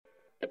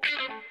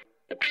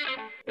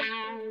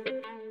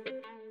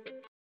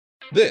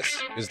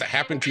This is the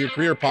Happen to Your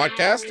Career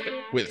podcast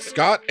with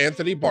Scott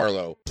Anthony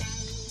Barlow.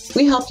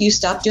 We help you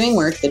stop doing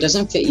work that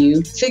doesn't fit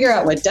you, figure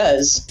out what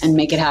does, and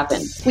make it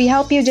happen. We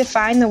help you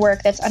define the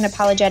work that's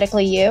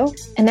unapologetically you,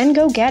 and then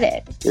go get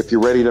it. If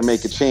you're ready to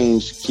make a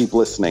change, keep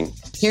listening.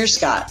 Here's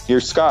Scott.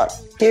 Here's Scott.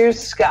 Here's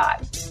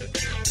Scott.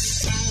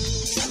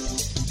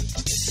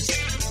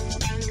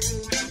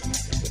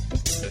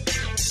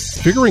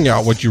 Figuring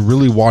out what you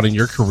really want in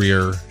your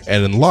career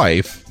and in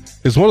life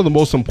is one of the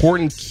most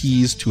important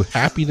keys to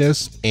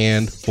happiness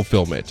and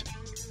fulfillment.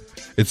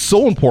 It's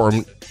so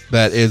important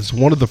that it's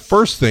one of the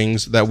first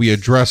things that we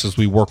address as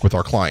we work with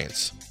our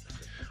clients.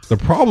 The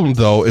problem,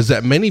 though, is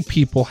that many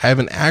people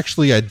haven't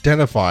actually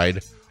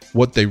identified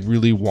what they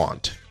really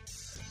want.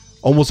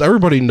 Almost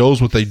everybody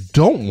knows what they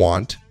don't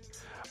want,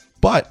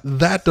 but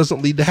that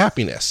doesn't lead to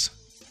happiness.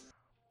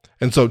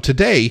 And so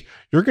today,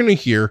 you're going to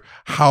hear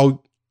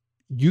how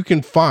you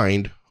can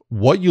find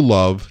what you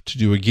love to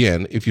do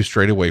again if you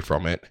strayed away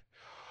from it,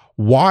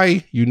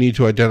 why you need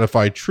to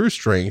identify true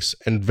strengths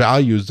and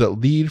values that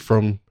lead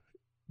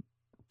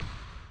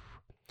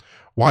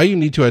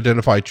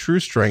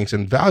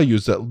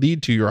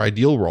to your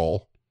ideal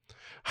role,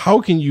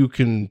 how you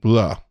can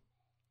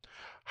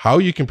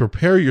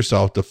prepare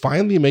yourself to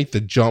finally make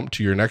the jump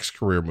to your next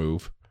career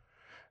move,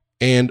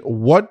 and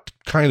what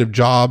kind of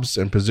jobs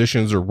and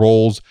positions or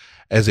roles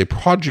as a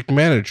project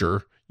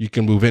manager you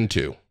can move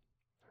into.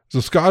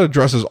 So Scott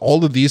addresses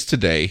all of these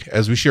today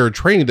as we share a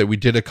training that we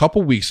did a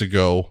couple weeks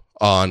ago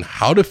on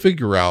how to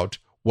figure out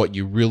what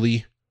you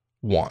really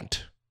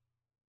want.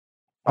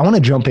 I want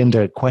to jump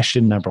into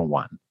question number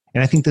one.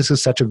 And I think this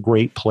is such a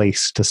great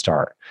place to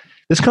start.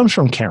 This comes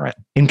from Karen.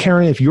 And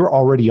Karen, if you're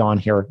already on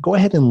here, go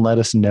ahead and let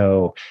us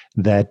know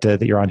that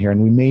you're on here.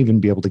 And we may even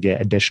be able to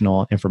get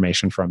additional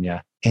information from you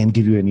and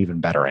give you an even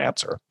better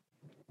answer.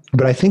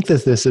 But I think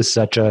that this is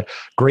such a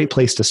great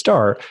place to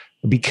start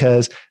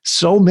because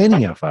so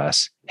many of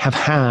us have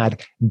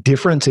had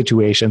different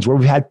situations where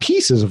we've had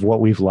pieces of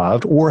what we've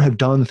loved or have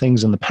done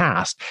things in the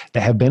past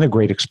that have been a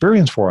great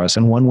experience for us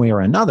in one way or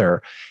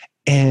another.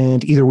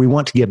 And either we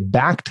want to get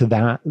back to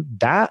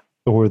that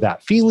or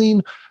that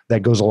feeling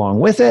that goes along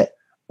with it,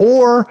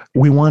 or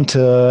we want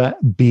to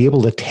be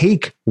able to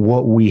take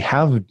what we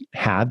have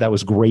had that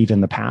was great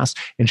in the past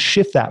and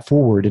shift that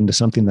forward into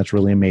something that's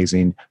really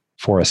amazing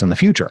for us in the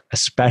future,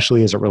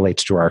 especially as it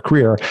relates to our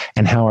career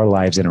and how our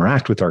lives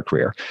interact with our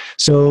career.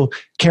 So,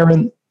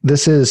 Karen,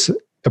 this is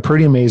a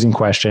pretty amazing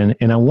question,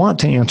 and I want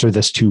to answer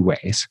this two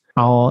ways.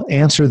 I'll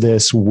answer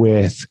this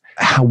with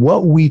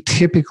what we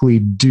typically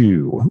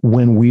do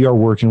when we are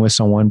working with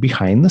someone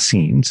behind the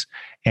scenes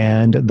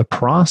and the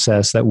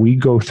process that we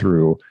go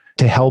through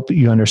to help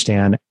you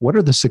understand what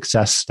are the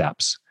success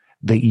steps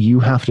that you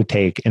have to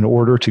take in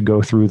order to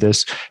go through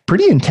this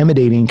pretty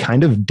intimidating,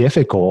 kind of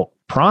difficult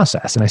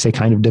process. And I say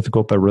kind of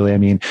difficult, but really, I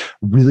mean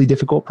really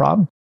difficult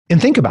problem. And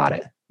think about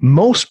it.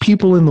 Most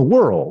people in the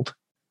world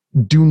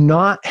do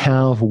not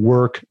have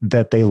work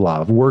that they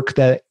love, work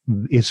that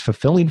is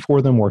fulfilling for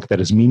them, work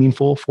that is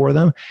meaningful for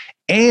them.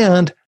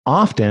 And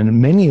often,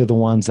 many of the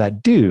ones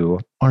that do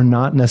are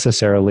not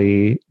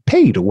necessarily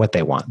paid what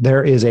they want.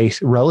 There is a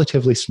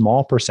relatively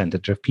small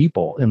percentage of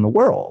people in the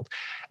world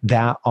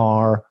that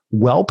are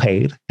well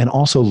paid and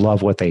also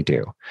love what they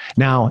do.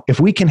 Now, if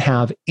we can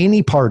have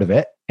any part of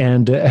it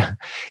and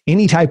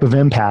any type of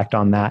impact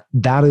on that,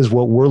 that is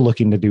what we're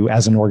looking to do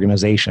as an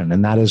organization.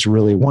 And that is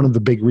really one of the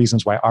big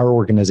reasons why our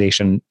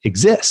organization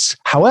exists.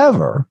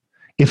 However,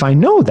 if I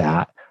know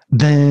that,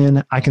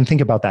 then I can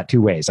think about that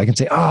two ways. I can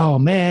say, oh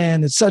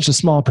man, it's such a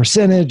small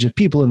percentage of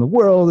people in the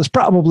world. It's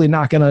probably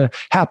not going to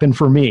happen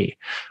for me.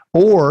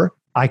 Or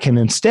I can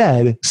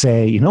instead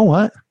say, you know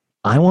what?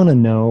 I want to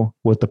know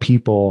what the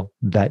people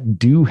that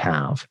do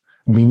have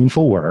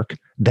meaningful work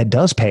that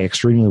does pay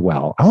extremely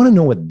well, I want to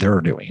know what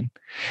they're doing.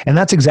 And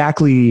that's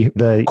exactly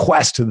the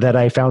quest that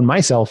I found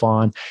myself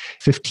on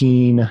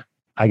 15,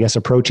 I guess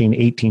approaching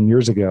 18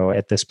 years ago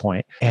at this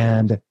point.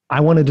 And I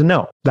wanted to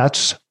know.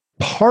 That's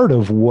part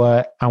of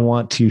what I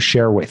want to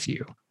share with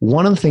you.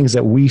 One of the things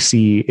that we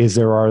see is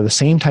there are the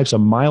same types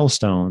of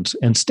milestones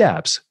and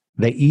steps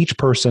that each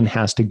person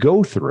has to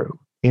go through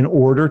in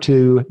order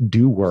to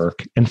do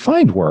work and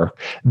find work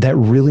that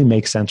really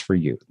makes sense for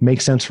you.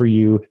 Makes sense for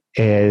you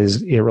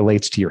as it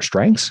relates to your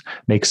strengths,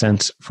 makes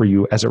sense for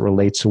you as it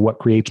relates to what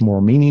creates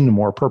more meaning,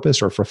 more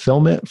purpose or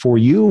fulfillment for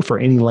you for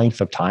any length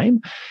of time,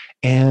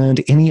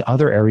 and any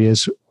other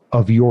areas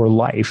of your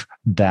life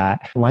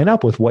that line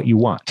up with what you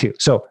want to.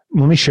 So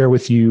let me share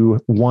with you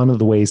one of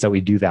the ways that we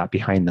do that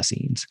behind the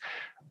scenes.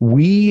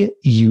 We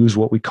use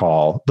what we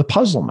call the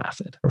puzzle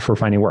method for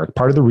finding work.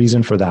 Part of the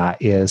reason for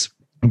that is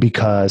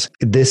because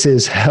this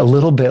is a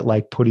little bit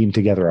like putting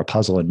together a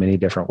puzzle in many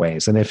different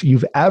ways. And if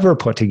you've ever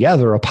put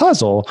together a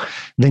puzzle,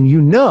 then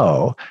you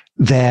know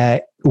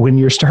that when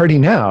you're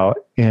starting out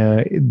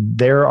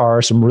there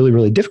are some really,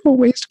 really difficult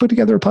ways to put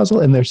together a puzzle,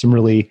 and there's some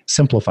really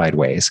simplified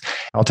ways.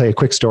 I'll tell you a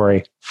quick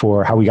story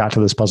for how we got to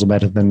this puzzle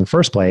method in the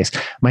first place.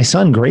 My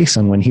son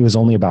Grayson, when he was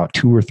only about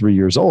 2 or 3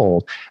 years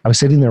old, I was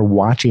sitting there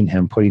watching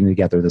him putting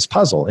together this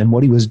puzzle. And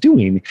what he was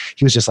doing,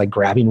 he was just like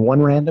grabbing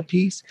one random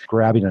piece,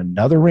 grabbing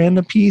another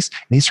random piece,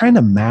 and he's trying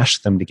to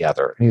mash them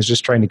together. And he's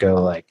just trying to go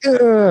like,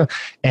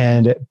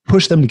 and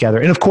push them together.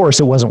 And of course,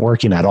 it wasn't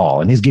working at all.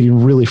 And he's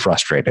getting really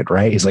frustrated,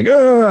 right? He's like,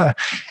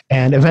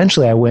 and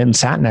eventually I went and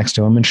sat next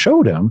to him and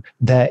showed him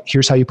that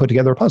here's how you put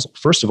together a puzzle.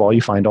 First of all,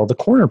 you find all the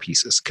corner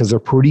pieces because they're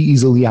pretty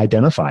easily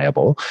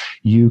identifiable.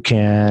 You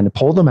can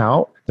pull them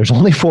out. There's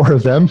only 4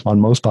 of them on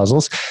most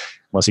puzzles.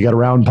 Unless you got a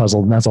round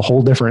puzzle, and that's a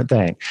whole different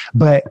thing.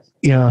 But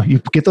you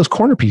get those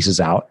corner pieces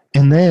out,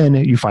 and then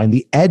you find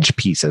the edge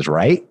pieces,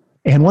 right?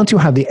 And once you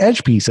have the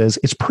edge pieces,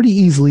 it's pretty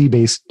easily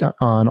based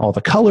on all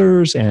the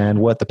colors and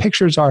what the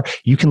pictures are.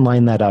 You can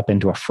line that up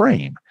into a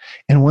frame.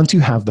 And once you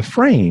have the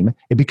frame,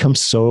 it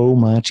becomes so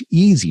much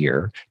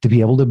easier to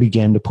be able to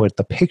begin to put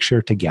the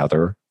picture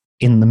together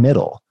in the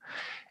middle.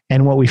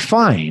 And what we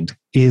find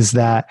is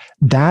that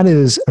that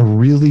is a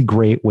really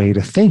great way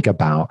to think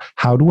about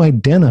how to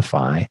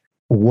identify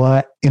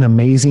what an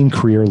amazing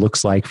career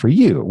looks like for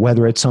you,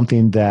 whether it's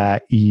something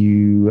that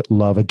you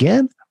love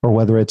again, or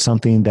whether it's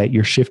something that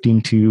you're shifting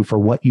to for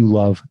what you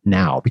love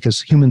now,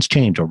 because humans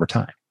change over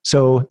time.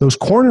 So those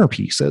corner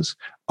pieces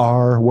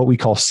are what we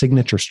call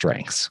signature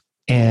strengths.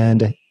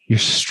 And your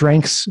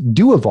strengths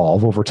do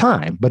evolve over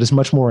time, but it's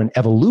much more an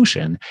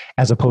evolution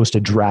as opposed to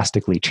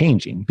drastically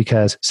changing,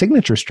 because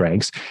signature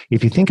strengths,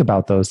 if you think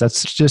about those,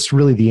 that's just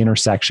really the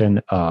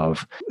intersection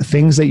of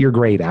things that you're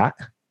great at,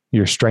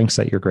 your strengths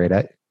that you're great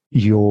at,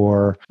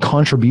 your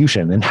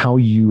contribution and how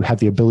you have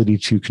the ability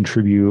to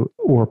contribute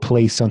or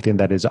place something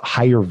that is a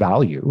higher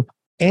value,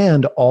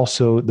 and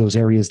also those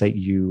areas that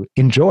you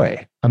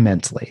enjoy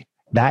immensely.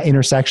 That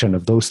intersection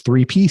of those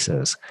 3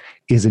 pieces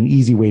is an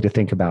easy way to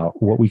think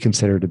about what we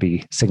consider to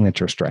be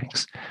signature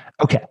strengths.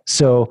 Okay,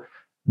 so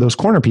those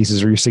corner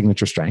pieces are your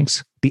signature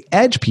strengths. The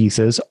edge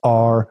pieces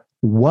are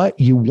what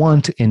you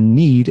want and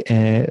need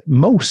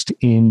most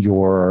in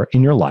your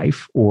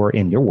life or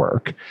in your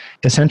work,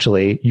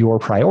 essentially your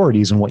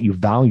priorities and what you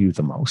value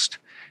the most.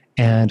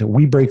 And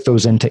we break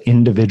those into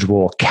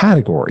individual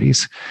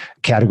categories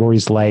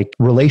like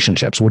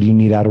relationships. What do you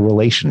need out of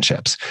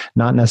relationships?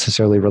 Not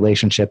necessarily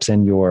relationships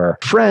in your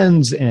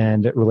friends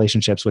and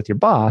relationships with your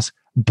boss,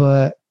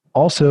 but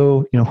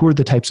also, who are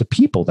the types of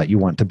people that you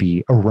want to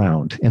be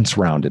around and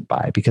surrounded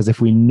by? Because if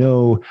we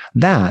know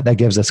that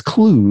gives us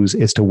clues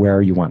as to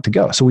where you want to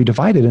go. So we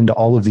divide it into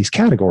all of these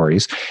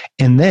categories,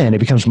 and then it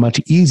becomes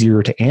much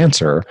easier to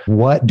answer,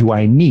 what do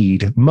I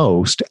need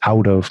most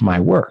out of my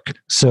work?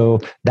 So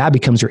that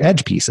becomes your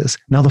edge pieces.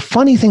 Now, the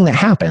funny thing that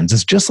happens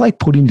is just like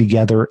putting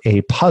together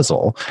a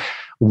puzzle,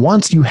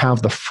 once you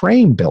have the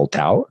frame built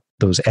out,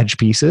 those edge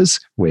pieces,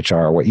 which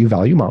are what you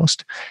value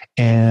most,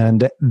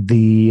 and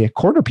the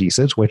corner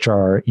pieces, which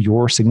are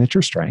your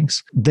signature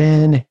strengths,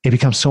 then it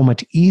becomes so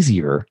much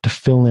easier to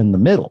fill in the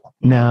middle.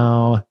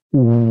 Now,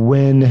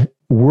 when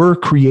we're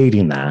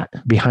creating that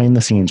behind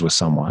the scenes with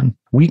someone,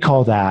 we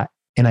call that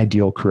an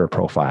ideal career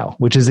profile,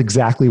 which is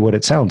exactly what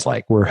it sounds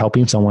like. We're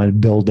helping someone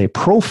build a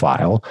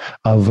profile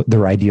of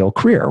their ideal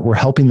career. We're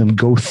helping them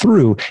go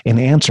through and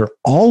answer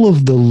all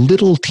of the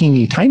little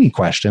teeny tiny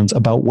questions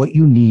about what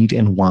you need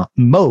and want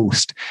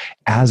most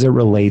as it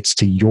relates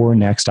to your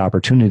next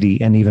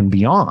opportunity and even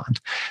beyond.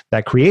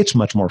 That creates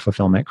much more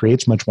fulfillment,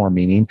 creates much more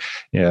meaning,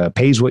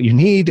 pays what you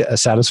need,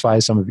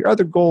 satisfies some of your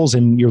other goals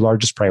and your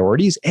largest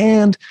priorities,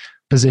 and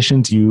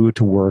positions you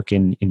to work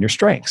in your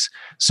strengths.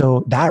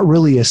 So that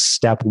really is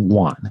step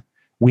 1.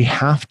 We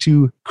have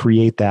to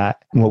create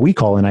that, what we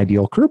call an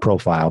ideal career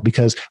profile,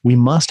 because we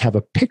must have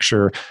a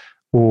picture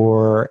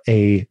or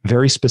a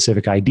very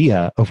specific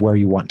idea of where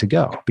you want to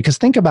go. Because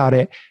think about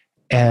it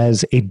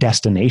as a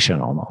destination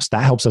almost.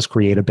 That helps us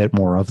create a bit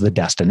more of the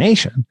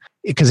destination.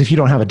 Because if you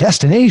don't have a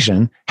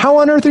destination, how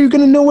on earth are you going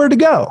to know where to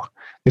go?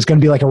 It's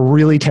going to be like a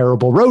really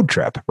terrible road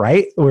trip,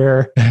 right?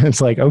 Where it's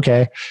like,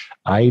 okay,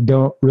 I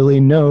don't really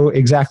know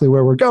exactly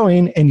where we're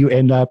going. And you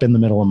end up in the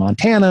middle of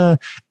Montana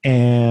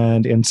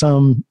and in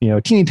some,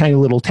 teeny tiny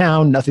little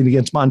town. Nothing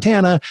against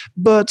Montana,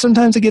 but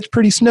sometimes it gets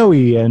pretty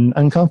snowy and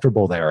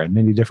uncomfortable there in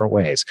many different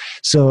ways.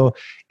 So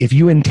if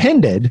you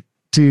intended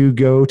to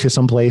go to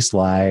some place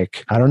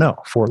like, I don't know,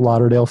 Fort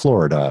Lauderdale,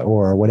 Florida,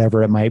 or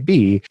whatever it might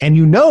be, and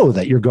you know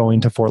that you're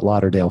going to Fort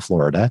Lauderdale,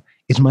 Florida,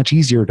 it's much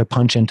easier to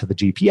punch into the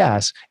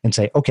GPS and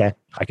say, okay,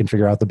 I can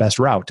figure out the best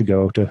route to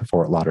go to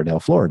Fort Lauderdale,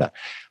 Florida.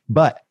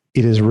 But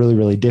it is really,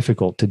 really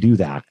difficult to do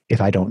that if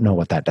I don't know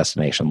what that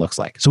destination looks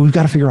like. So we've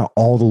got to figure out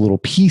all the little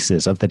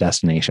pieces of the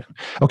destination.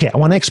 Okay, I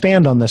want to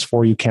expand on this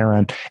for you,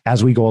 Karen,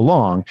 as we go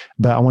along,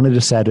 but I wanted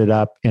to set it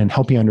up and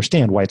help you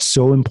understand why it's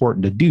so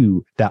important to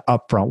do that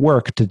upfront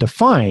work to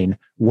define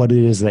what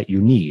it is that you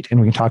need.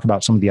 And we can talk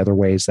about some of the other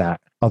ways that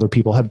other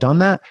people have done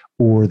that,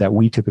 or that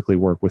we typically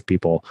work with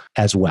people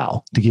as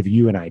well, to give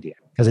you an idea.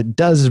 because it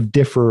does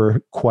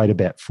differ quite a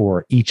bit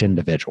for each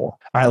individual.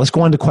 All right, let's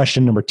go on to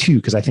question number 2,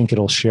 because I think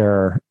it'll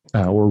share,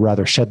 or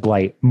rather shed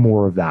light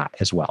more of that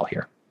as well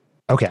here.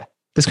 Okay,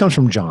 this comes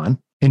from John.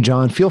 And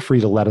John, feel free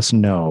to let us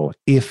know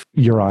if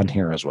you're on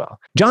here as well.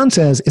 John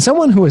says, as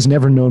someone who has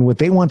never known what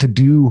they want to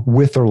do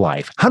with their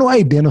life, how do I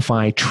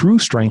identify true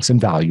strengths and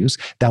values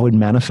that would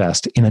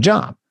manifest in a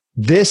job?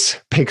 This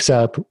picks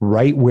up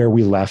right where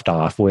we left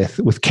off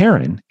with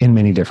Karen in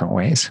many different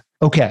ways.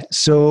 Okay,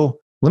 so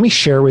let me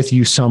share with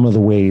you some of the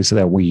ways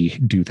that we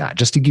do that,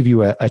 just to give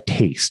you a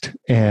taste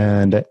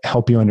and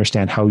help you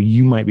understand how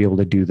you might be able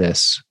to do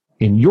this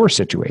in your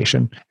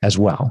situation as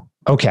well.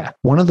 Okay,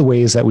 one of the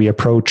ways that we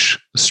approach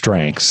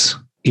strengths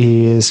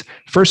is,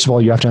 first of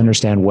all, you have to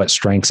understand what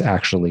strengths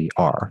actually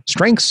are.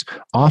 Strengths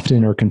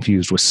often are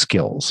confused with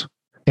skills.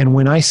 And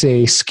when I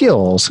say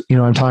skills,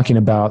 I'm talking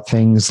about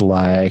things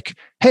like,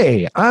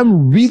 hey,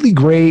 I'm really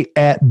great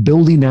at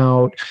building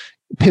out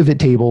pivot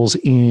tables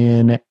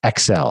in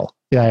Excel.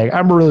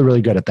 I'm really,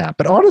 really good at that.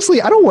 But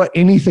honestly, I don't want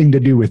anything to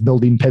do with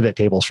building pivot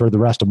tables for the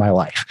rest of my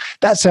life.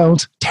 That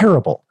sounds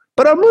terrible,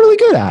 but I'm really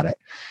good at it.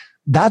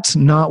 That's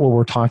not what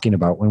we're talking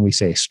about when we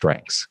say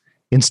strengths.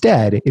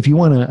 Instead, if you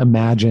want to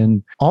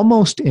imagine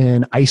almost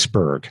an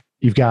iceberg,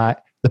 you've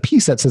got the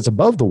piece that sits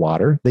above the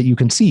water that you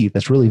can see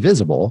that's really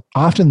visible.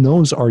 Often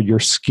those are your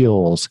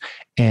skills,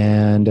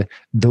 and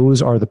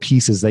those are the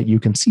pieces that you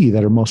can see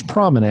that are most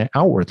prominent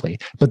outwardly.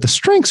 But the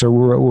strengths are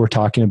what we're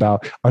talking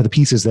about are the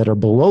pieces that are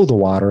below the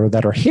water,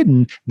 that are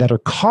hidden, that are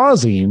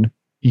causing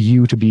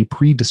you to be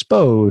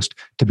predisposed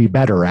to be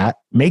better at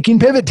making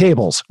pivot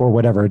tables or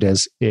whatever it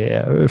is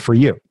for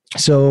you.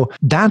 So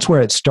that's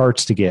where it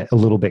starts to get a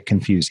little bit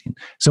confusing.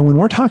 So when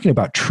we're talking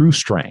about true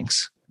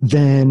strengths,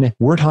 then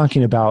we're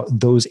talking about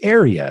those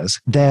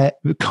areas that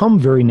come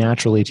very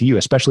naturally to you,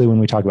 especially when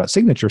we talk about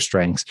signature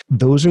strengths.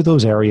 Those are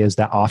those areas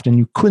that often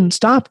you couldn't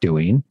stop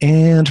doing.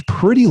 And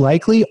pretty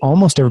likely,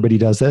 almost everybody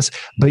does this,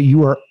 but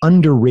you are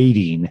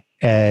underrating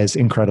as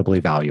incredibly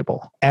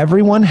valuable.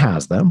 Everyone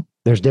has them.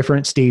 There's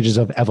different stages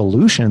of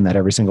evolution that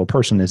every single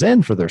person is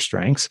in for their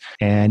strengths.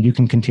 And you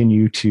can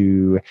continue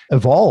to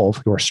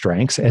evolve your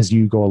strengths as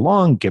you go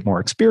along, get more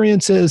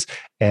experiences,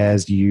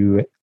 as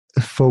you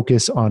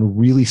focus on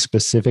really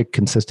specific,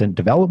 consistent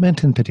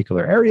development in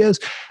particular areas.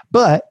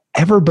 But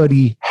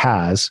everybody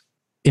has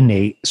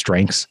innate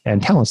strengths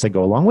and talents that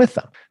go along with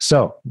them.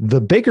 So the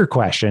bigger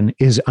question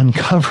is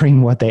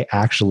uncovering what they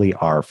actually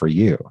are for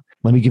you.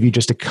 Let me give you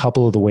just a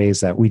couple of the ways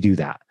that we do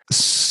that.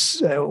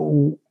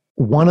 So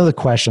one of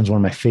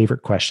my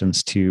favorite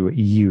questions to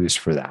use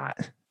for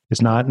that,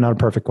 it's not a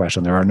perfect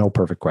question. There are no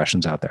perfect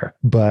questions out there,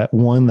 but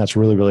one that's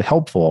really, really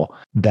helpful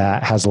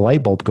that has a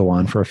light bulb go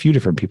on for a few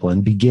different people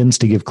and begins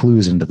to give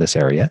clues into this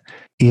area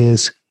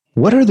is,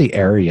 what are the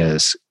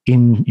areas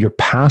in your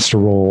past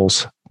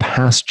roles,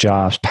 past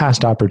jobs,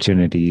 past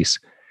opportunities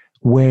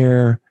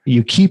where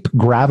you keep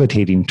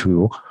gravitating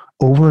to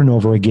over and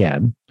over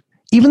again,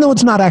 even though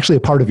it's not actually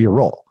a part of your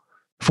role?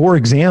 For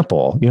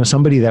example,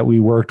 somebody that we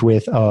worked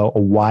with a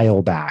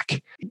while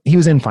back, he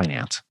was in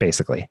finance,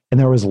 basically, and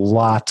there was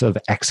lots of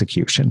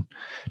execution,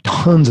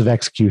 tons of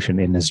execution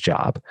in his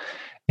job.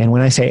 And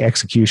when I say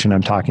execution,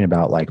 I'm talking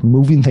about like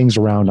moving things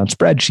around on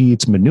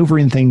spreadsheets,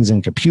 maneuvering things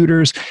in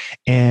computers.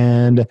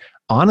 And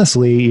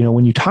honestly,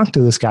 when you talk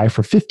to this guy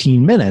for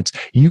 15 minutes,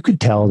 you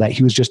could tell that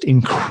he was just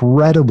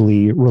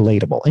incredibly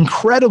relatable,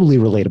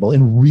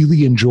 and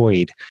really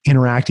enjoyed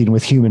interacting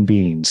with human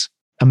beings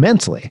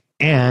immensely.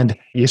 And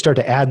you start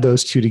to add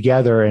those two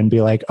together and be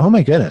like, oh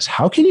my goodness,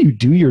 how can you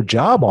do your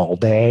job all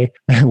day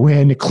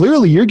when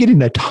clearly you're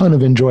getting a ton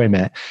of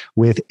enjoyment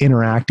with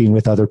interacting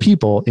with other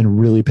people in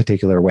really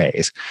particular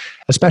ways,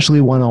 especially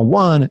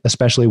one-on-one,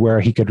 especially where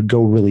he could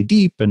go really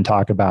deep and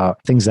talk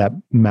about things that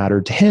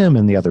mattered to him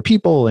and the other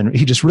people. And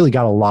he just really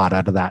got a lot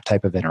out of that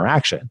type of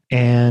interaction.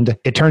 And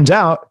it turns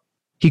out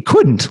he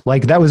couldn't.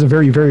 That was a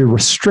very, very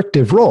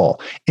restrictive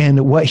role.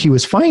 And what he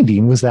was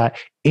finding was that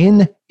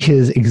in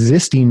his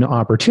existing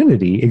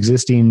opportunity,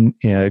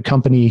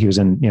 company, he was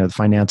in the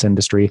finance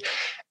industry,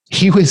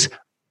 he was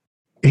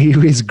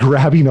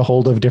grabbing a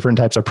hold of different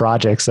types of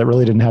projects that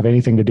really didn't have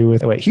anything to do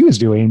with what he was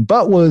doing,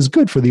 but was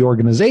good for the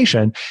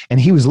organization. And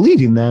he was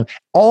leading them.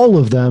 All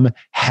of them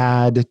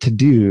had to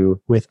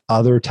do with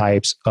other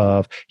types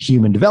of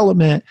human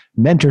development,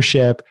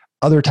 mentorship,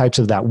 other types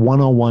of that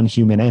one-on-one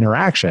human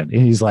interaction.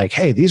 And he's like,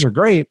 hey, these are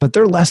great, but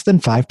they're less than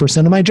 5%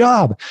 of my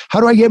job.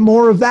 How do I get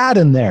more of that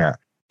in there?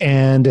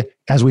 And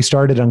as we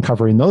started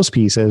uncovering those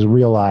pieces,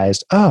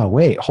 realized, oh,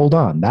 wait, hold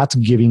on. That's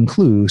giving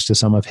clues to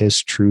some of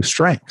his true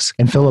strengths.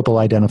 And Philip will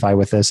identify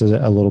with this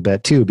a little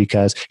bit too,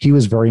 because he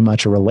was very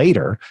much a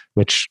relator,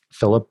 which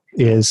Philip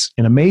is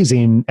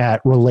amazing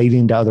at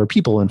relating to other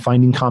people and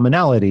finding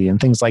commonality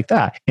and things like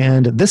that.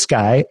 And this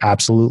guy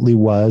absolutely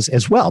was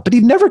as well. But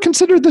he'd never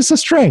considered this a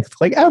strength,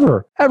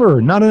 ever,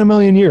 not in a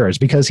million years,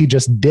 because he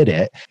just did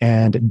it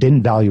and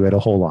didn't value it a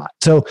whole lot.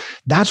 So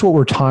that's what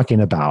we're talking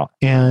about.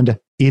 And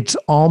it's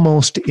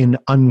almost an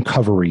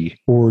uncovery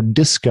or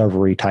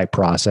discovery type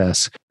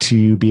process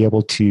to be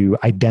able to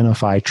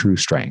identify true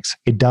strengths.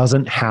 It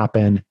doesn't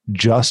happen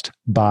just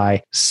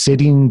by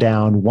sitting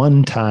down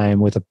one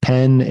time with a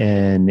pen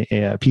and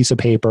a piece of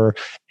paper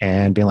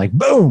and being like,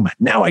 boom,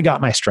 now I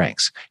got my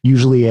strengths.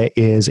 Usually it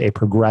is a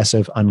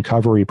progressive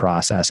uncovery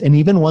process. And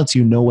even once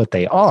you know what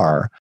they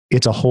are,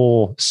 it's a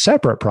whole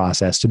separate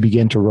process to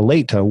begin to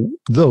relate to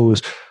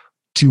those,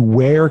 to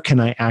where can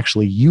I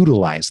actually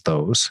utilize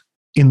those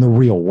in the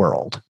real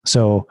world.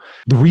 So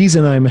the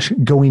reason I'm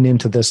going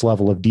into this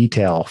level of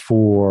detail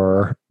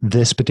for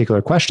this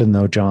particular question,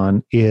 though,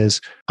 John,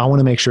 is I want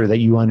to make sure that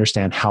you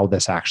understand how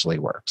this actually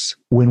works.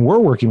 When we're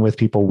working with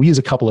people, we use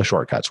a couple of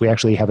shortcuts. We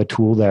actually have a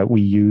tool that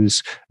we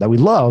use that we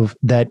love,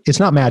 that it's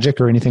not magic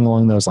or anything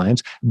along those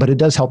lines, but it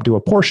does help do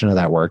a portion of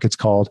that work. It's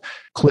called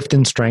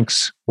Clifton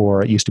Strengths,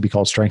 or it used to be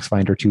called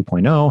StrengthsFinder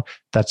 2.0.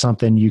 That's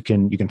something you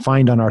can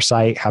find on our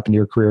site,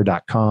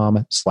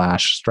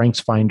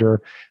 happentoyourcareer.com/StrengthsFinder.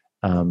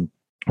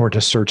 Or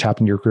just search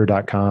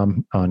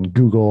happentoyourcareer.com on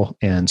Google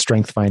and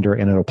StrengthsFinder,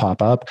 and it'll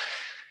pop up.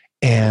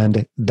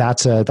 And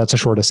that's a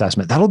short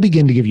assessment. That'll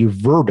begin to give you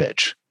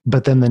verbiage.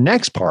 But then the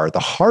next part,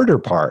 the harder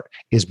part,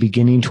 is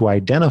beginning to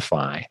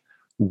identify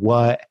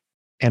what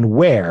and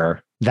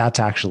where that's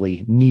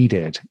actually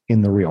needed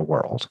in the real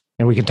world.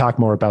 And we can talk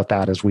more about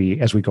that as we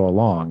go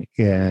along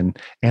and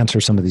answer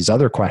some of these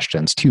other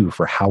questions too,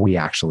 for how we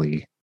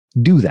actually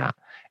do that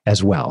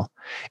as well.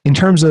 In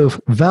terms of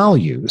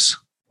values,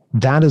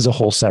 that is a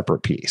whole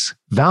separate piece.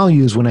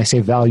 Values, when I say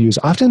values,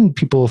 often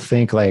people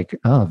think like,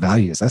 oh,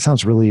 values, that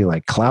sounds really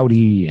like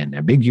cloudy and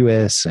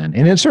ambiguous, and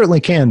it certainly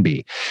can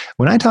be.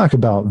 When I talk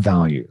about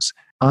values,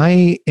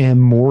 I am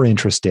more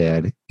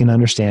interested in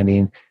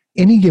understanding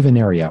any given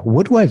area.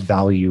 What do I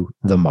value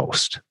the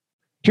most?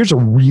 Here's a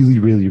really,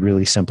 really,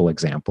 really simple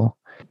example.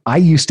 I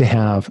used to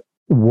have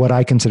what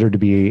I consider to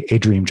be a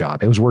dream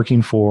job. I was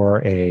working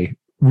for a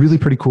really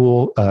pretty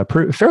cool,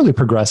 fairly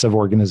progressive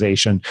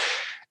organization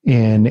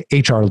in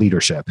HR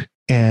leadership.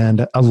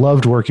 And I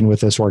loved working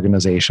with this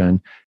organization,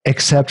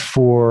 except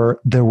for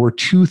there were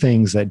two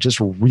things that just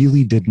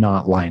really did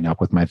not line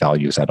up with my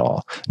values at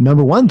all.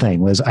 Number one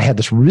thing was I had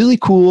this really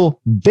cool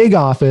big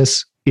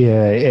office,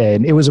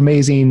 and it was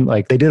amazing.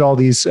 Like, they did all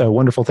these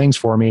wonderful things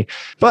for me,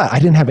 but I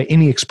didn't have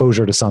any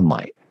exposure to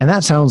sunlight. And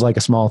that sounds like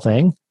a small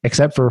thing,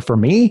 except for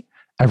me,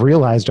 I've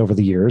realized over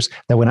the years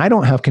that when I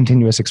don't have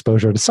continuous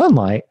exposure to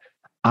sunlight,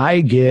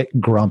 I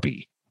get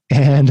grumpy.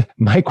 And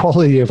my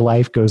quality of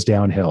life goes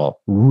downhill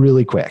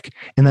really quick.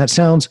 And that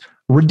sounds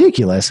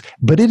ridiculous,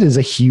 but it is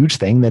a huge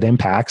thing that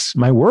impacts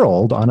my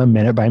world on a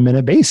minute by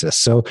minute basis.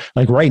 So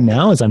like right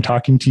now, as I'm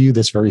talking to you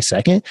this very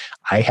second,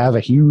 I have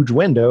a huge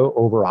window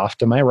over off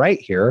to my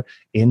right here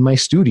in my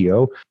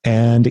studio.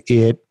 And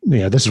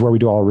this is where we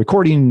do all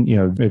recording,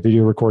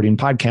 video recording,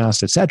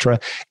 podcasts, etc.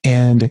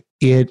 And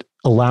it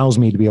allows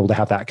me to be able to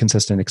have that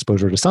consistent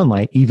exposure to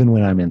sunlight even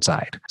when I'm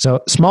inside.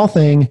 So small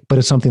thing, but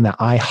it's something that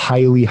I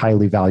highly,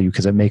 highly value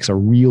because it makes a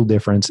real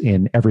difference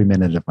in every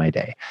minute of my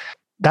day.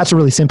 That's a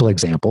really simple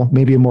example.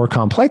 Maybe a more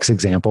complex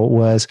example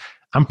was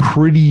I'm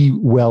pretty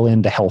well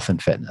into health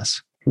and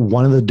fitness.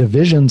 One of the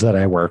divisions that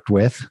I worked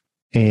with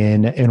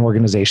in an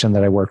organization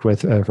that I worked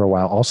with for a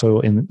while, also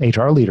in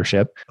HR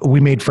leadership, we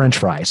made French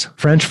fries.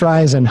 French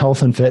fries and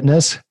health and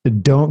fitness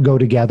don't go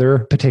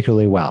together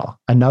particularly well.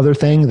 Another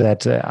thing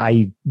that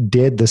I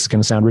did, this is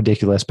going to sound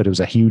ridiculous, but it was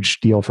a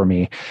huge deal for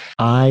me.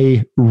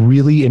 I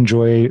really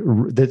enjoy,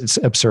 it's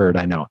absurd,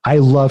 I know. I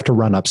love to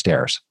run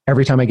upstairs.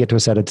 Every time I get to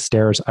a set of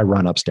stairs, I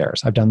run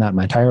upstairs. I've done that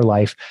my entire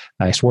life.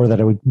 I swore that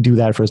I would do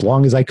that for as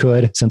long as I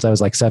could since I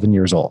was like 7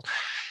 years old.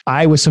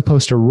 I was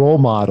supposed to role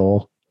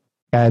model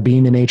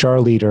being an HR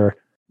leader,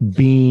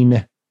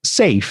 being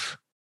safe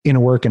in a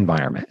work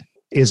environment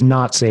is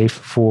not safe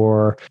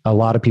for a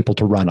lot of people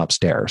to run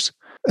upstairs.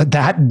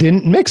 That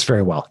didn't mix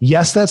very well.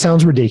 Yes, that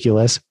sounds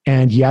ridiculous.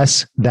 And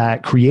yes,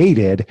 that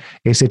created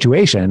a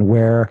situation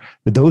where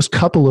those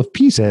couple of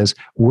pieces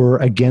were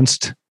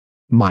against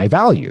my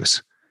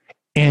values.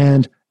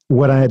 And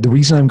the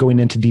reason I'm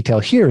going into detail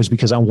here is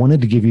because I wanted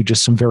to give you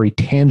just some very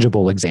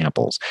tangible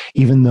examples,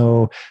 even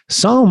though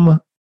some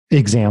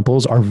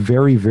examples are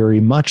very, very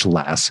much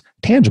less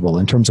tangible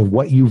in terms of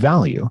what you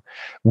value.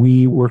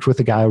 We worked with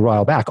a guy a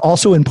while back,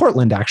 also in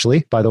Portland,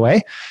 actually, by the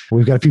way.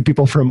 We've got a few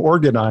people from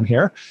Oregon on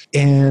here,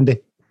 and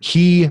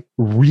he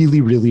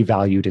really, really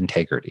valued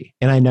integrity.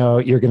 And I know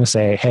you're going to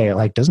say, hey,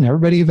 like, doesn't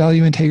everybody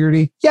value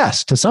integrity?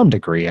 Yes, to some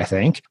degree, I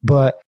think.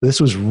 But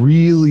this was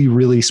really,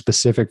 really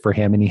specific for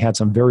him. And he had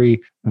some very,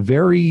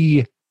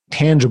 very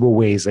tangible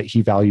ways that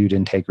he valued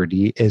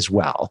integrity as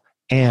well.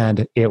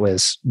 And it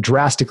was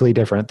drastically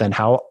different than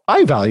how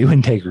I value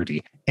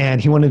integrity.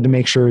 And he wanted to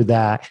make sure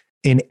that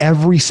in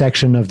every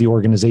section of the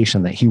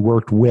organization that he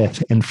worked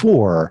with and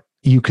for,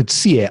 you could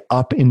see it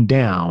up and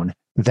down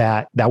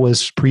that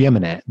was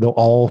preeminent. Though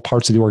all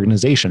parts of the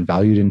organization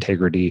valued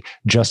integrity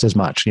just as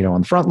much,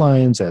 on the front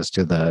lines as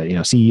to the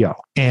CEO.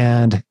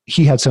 And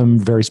he had some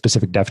very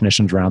specific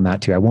definitions around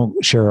that too. I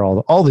won't share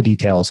all the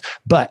details,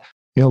 but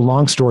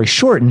long story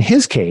short, in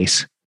his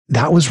case,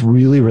 that was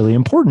really, really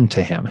important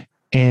to him.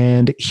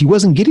 And he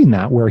wasn't getting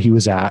that where he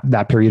was at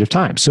that period of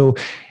time. So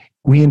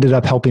we ended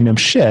up helping him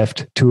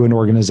shift to an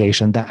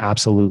organization that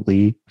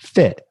absolutely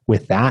fit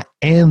with that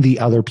and the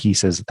other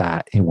pieces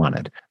that he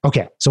wanted.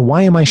 Okay, so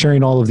why am I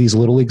sharing all of these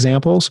little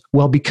examples?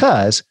 Well,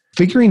 because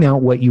figuring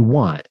out what you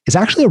want is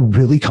actually a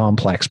really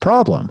complex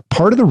problem.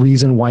 Part of the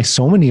reason why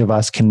so many of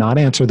us cannot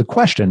answer the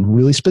question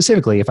really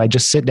specifically, if I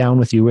just sit down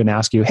with you and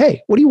ask you,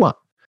 hey, what do you want?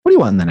 What do you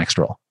want in the next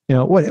role?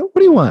 What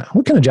do you want?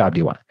 What kind of job do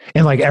you want?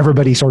 And like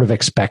everybody sort of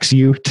expects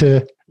you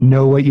to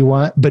know what you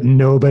want, but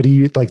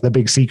nobody, like the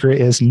big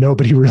secret is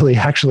nobody really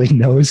actually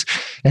knows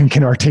and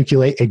can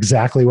articulate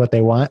exactly what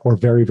they want, or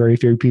very, very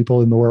few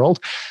people in the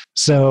world.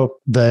 So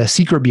the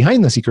secret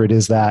behind the secret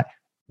is that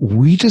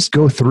we just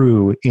go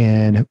through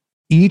in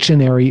each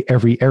and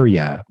every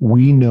area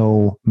we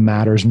know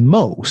matters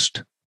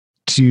most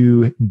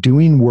to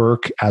doing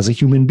work as a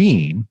human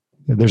being.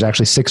 There's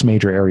actually 6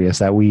 major areas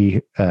that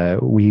we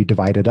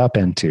divided up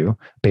into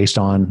based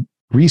on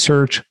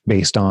research,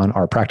 based on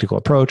our practical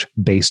approach,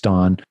 based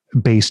on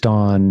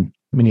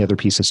many other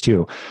pieces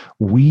too.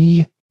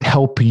 We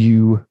help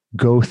you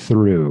go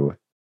through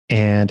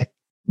and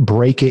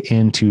break it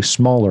into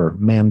smaller,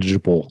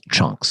 manageable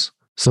chunks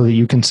so that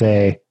you can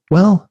say,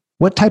 well,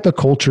 what type of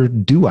culture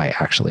do I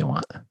actually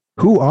want?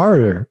 Who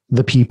are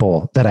the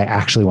people that I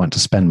actually want to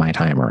spend my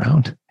time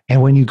around?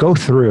 And when you go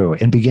through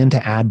and begin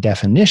to add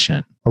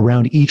definition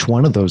around each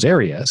one of those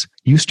areas,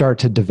 you start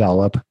to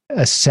develop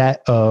a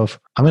set of,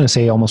 I'm going to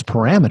say almost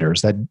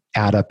parameters that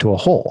add up to a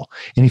whole.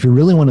 And if you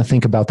really want to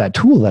think about that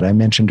tool that I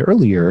mentioned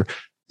earlier,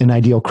 an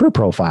ideal career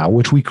profile,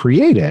 which we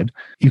created,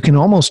 you can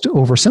almost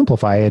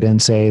oversimplify it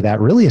and say that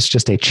really it's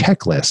just a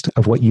checklist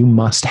of what you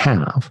must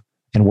have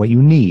and what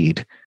you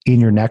need in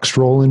your next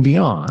role and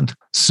beyond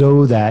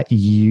so that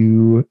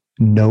you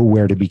know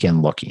where to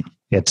begin looking.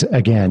 It's,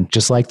 again,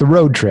 just like the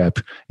road trip.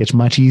 It's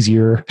much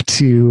easier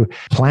to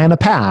plan a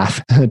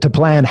path, to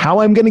plan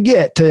how I'm going to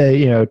get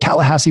to,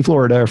 Tallahassee,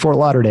 Florida, or Fort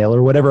Lauderdale,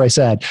 or whatever I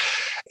said,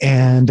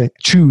 and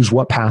choose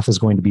what path is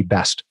going to be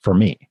best for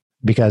me.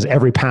 Because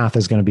every path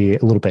is going to be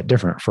a little bit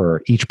different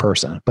for each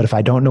person. But if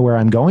I don't know where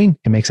I'm going,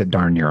 it makes it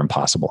darn near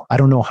impossible. I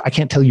don't know. I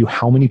can't tell you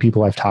how many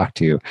people I've talked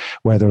to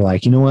where they're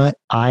like, you know what?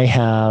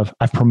 I've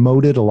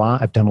promoted a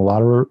lot. I've done a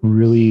lot of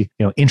really,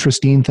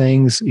 interesting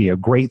things,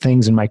 great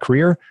things in my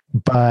career,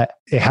 but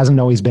it hasn't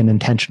always been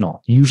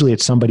intentional. Usually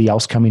it's somebody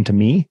else coming to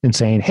me and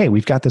saying, hey,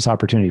 we've got this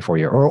opportunity for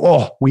you. Or,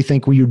 oh, we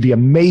think we would be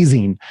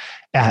amazing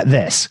at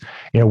this.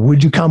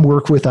 Would you come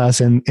work with us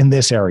in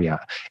this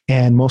area?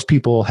 And most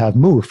people have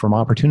moved from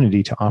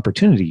opportunity to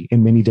opportunity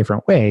in many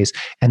different ways.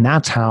 And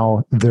that's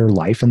how their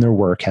life and their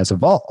work has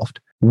evolved.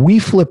 We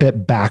flip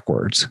it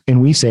backwards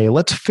and we say,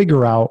 let's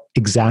figure out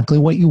exactly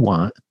what you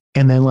want.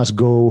 And then let's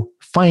go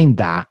find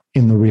that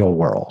in the real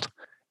world.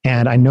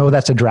 And I know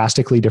that's a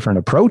drastically different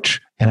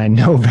approach. And I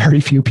know very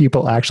few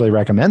people actually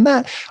recommend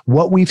that.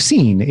 What we've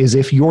seen is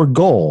if your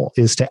goal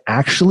is to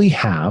actually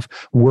have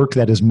work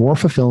that is more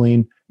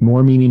fulfilling,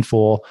 more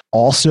meaningful,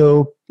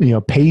 also,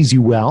 pays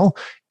you well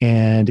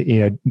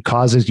and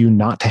causes you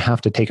not to have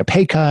to take a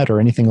pay cut or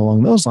anything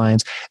along those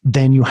lines,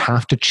 then you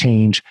have to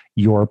change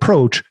your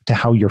approach to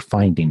how you're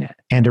finding it.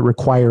 And it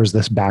requires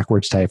this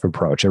backwards type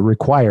approach. It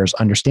requires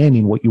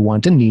understanding what you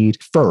want and need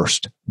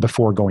first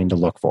before going to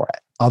look for it.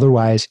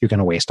 Otherwise, you're going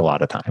to waste a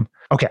lot of time.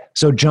 Okay,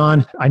 so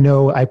John, I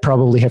know I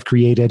probably have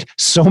created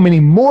so many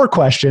more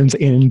questions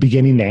in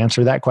beginning to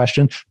answer that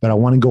question, but I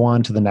want to go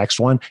on to the next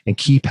one and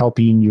keep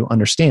helping you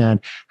understand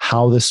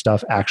how this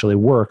stuff actually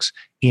works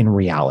in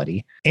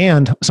reality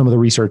and some of the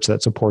research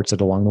that supports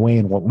it along the way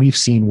and what we've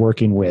seen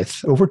working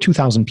with over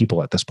 2,000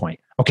 people at this point.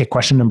 Okay,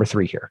 question number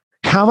 3 here.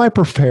 Have I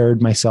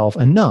prepared myself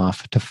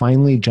enough to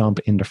finally jump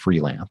into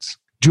freelance?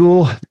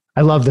 Jewel,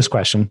 I love this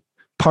question,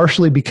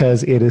 partially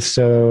because it is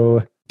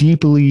so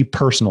deeply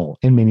personal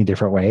in many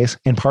different ways,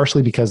 and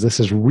partially because this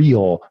is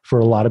real for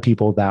a lot of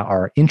people that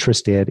are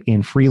interested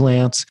in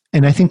freelance.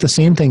 And I think the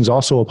same things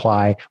also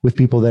apply with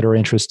people that are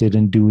interested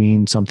in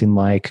doing something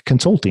like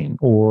consulting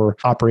or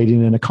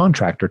operating in a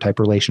contractor type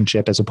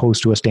relationship as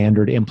opposed to a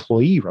standard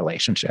employee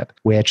relationship,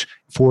 which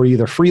for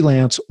either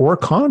freelance or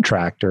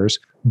contractors,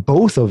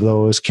 both of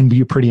those can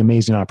be pretty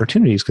amazing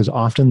opportunities because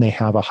often they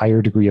have a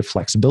higher degree of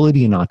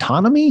flexibility and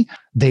autonomy.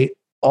 They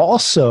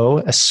also,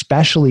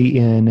 especially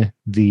in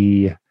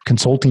the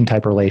consulting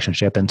type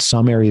relationship and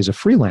some areas of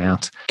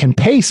freelance, can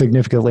pay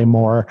significantly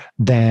more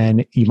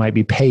than you might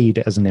be paid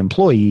as an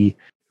employee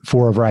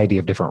for a variety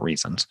of different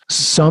reasons.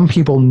 Some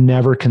people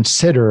never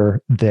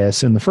consider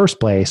this in the first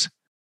place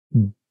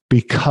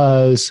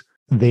because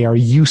they are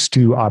used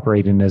to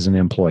operating as an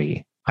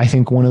employee. I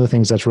think one of the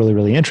things that's really,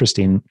 really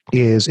interesting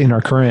is in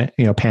our current,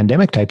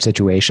 pandemic type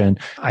situation,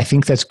 I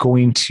think that's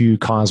going to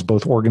cause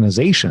both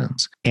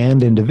organizations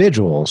and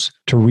individuals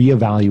to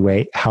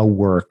reevaluate how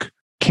work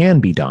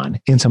can be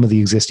done in some of the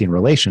existing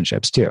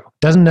relationships too.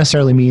 Doesn't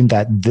necessarily mean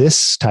that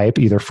this type,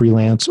 either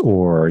freelance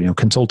or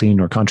consulting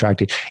or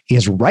contracting,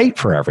 is right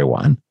for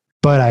everyone,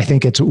 but I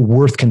think it's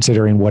worth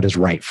considering what is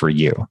right for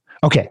you.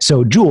 Okay.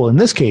 So Jewel, in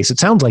this case, it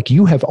sounds like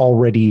you have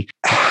already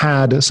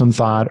had some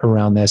thought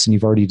around this and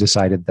you've already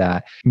decided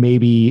that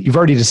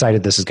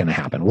this is going to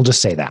happen. We'll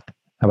just say that.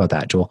 How about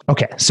that, Jewel?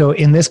 Okay. So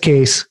in this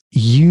case,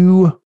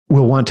 you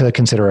will want to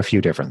consider a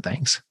few different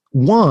things.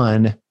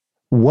 One,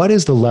 what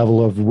is the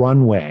level of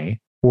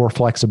runway or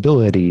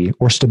flexibility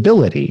or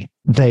stability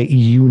that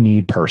you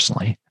need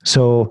personally?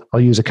 So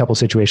I'll use a couple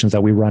situations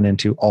that we run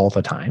into all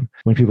the time.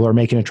 When people are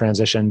making a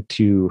transition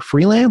to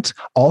freelance,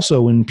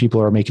 also when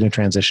people are making a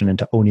transition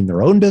into owning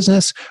their own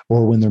business,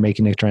 or when they're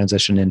making a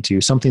transition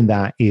into something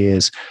that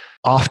is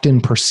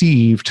often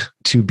perceived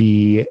to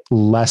be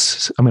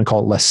less, I'm going to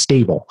call it less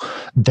stable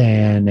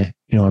than,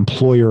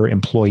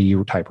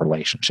 employer-employee type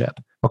relationship.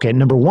 Okay,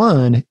 number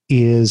one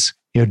is,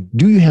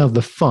 do you have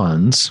the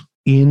funds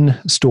in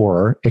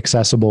store,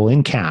 accessible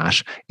in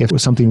cash, if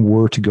something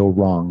were to go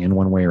wrong in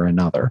one way or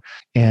another?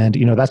 And,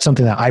 that's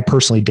something that I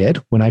personally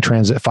did when I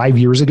 5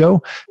 years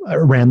ago. I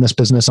ran this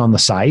business on the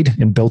side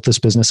and built this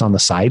business on the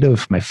side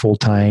of my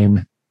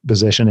full-time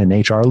position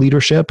in HR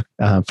leadership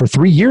for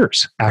 3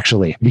 years,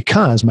 actually,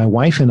 because my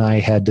wife and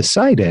I had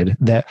decided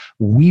that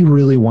we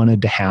really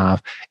wanted to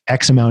have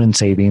X amount in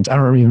savings. I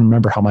don't even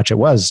remember how much it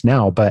was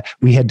now, but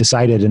we had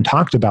decided and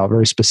talked about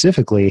very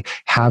specifically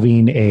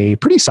having a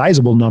pretty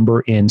sizable number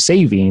in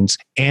savings,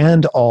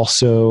 and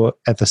also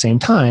at the same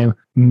time,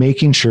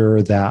 making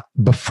sure that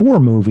before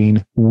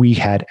moving, we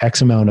had X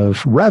amount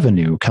of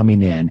revenue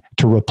coming in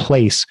to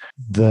replace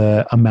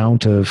the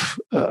amount of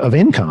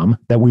income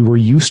that we were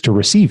used to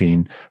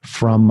receiving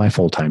from my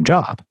full-time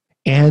job.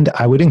 And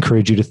I would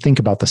encourage you to think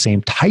about the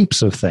same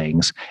types of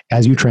things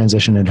as you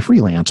transition into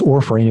freelance, or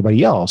for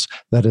anybody else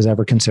that is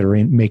ever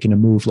considering making a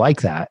move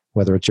like that,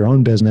 whether it's your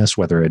own business,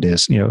 whether it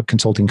is,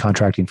 consulting,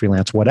 contracting,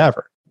 freelance,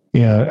 whatever.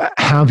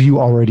 Have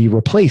you already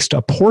replaced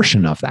a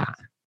portion of that?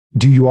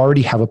 Do you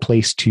already have a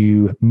place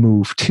to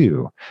move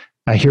to?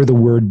 I hear the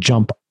word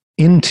jump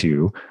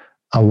into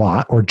a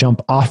lot, or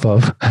jump off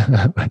of,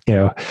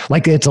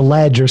 like it's a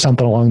ledge or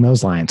something along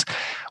those lines.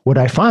 What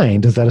I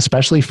find is that,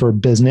 especially for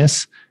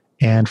business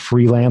and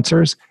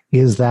freelancers,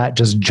 is that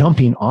just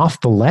jumping off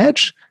the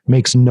ledge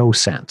makes no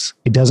sense.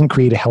 It doesn't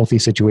create a healthy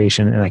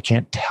situation. And I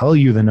can't tell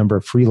you the number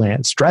of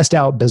stressed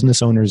out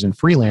business owners and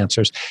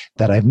freelancers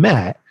that I've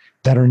met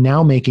that are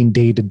now making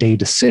day-to-day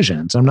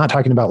decisions. I'm not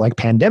talking about like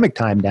pandemic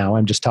time now.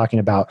 I'm just talking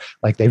about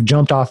like they've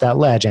jumped off that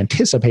ledge,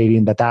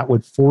 anticipating that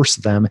would force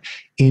them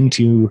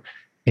into,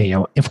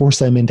 force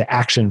them into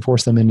action,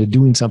 force them into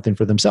doing something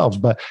for themselves.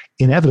 But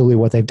inevitably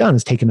what they've done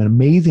is taken an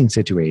amazing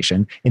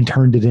situation and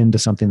turned it into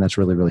something that's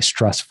really, really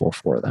stressful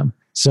for them.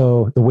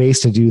 So the ways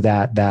to do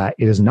that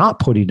it is not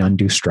putting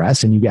undue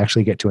stress and you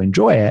actually get to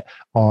enjoy it,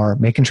 are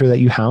making sure that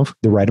you have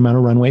the right amount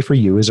of runway for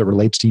you as it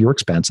relates to your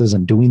expenses,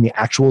 and doing the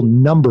actual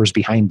numbers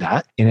behind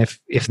that. And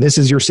if this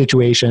is your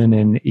situation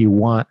and you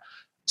want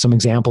some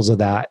examples of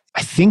that,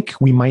 I think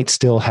we might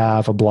still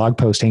have a blog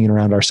post hanging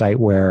around our site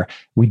where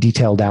we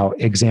detailed out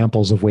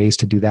examples of ways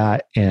to do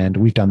that. And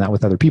we've done that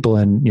with other people.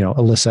 And,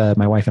 Alyssa,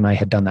 my wife, and I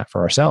had done that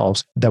for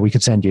ourselves, that we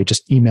could send you.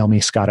 Just email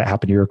me,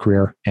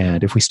 Scott@HappenToYourCareer.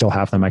 And if we still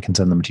have them, I can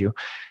send them to you.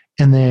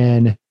 And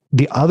then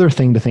the other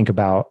thing to think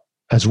about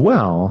as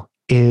well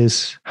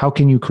is, how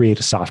can you create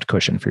a soft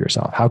cushion for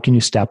yourself? How can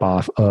you step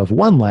off of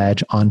one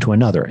ledge onto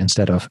another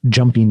instead of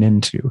jumping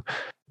into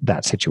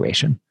that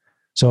situation?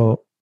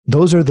 So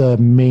those are the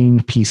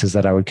main pieces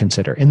that I would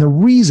consider. And the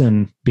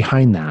reason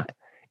behind that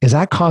is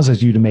that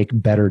causes you to make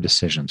better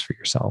decisions for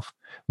yourself.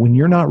 When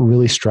you're not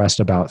really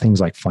stressed about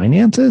things like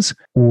finances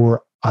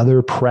or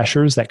other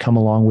pressures that come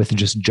along with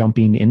just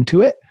jumping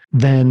into it,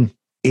 then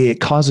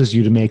it causes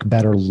you to make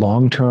better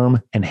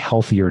long-term and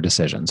healthier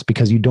decisions,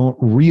 because you don't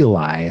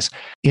realize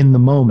in the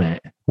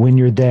moment when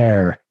you're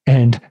there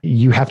and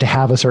you have to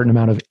have a certain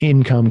amount of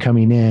income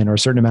coming in or a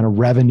certain amount of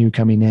revenue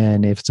coming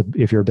in.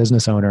 If you're a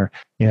business owner,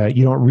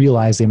 you don't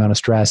realize the amount of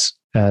stress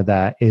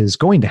that is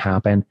going to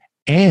happen.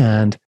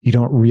 And you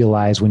don't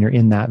realize when you're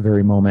in that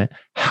very moment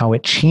how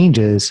it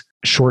changes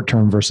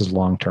short-term versus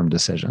long-term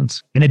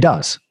decisions. And it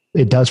does.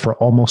 It does for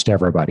almost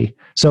everybody.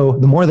 So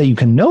the more that you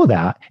can know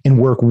that and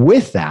work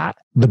with that,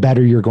 the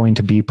better you're going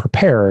to be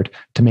prepared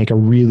to make a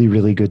really,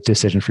 really good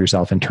decision for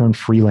yourself and turn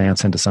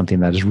freelance into something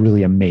that is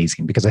really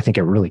amazing, because I think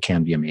it really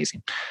can be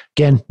amazing.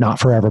 Again, not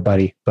for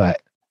everybody,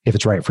 but if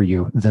it's right for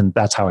you, then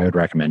that's how I would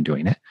recommend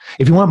doing it.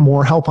 If you want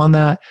more help on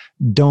that,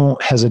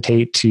 don't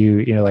hesitate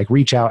to,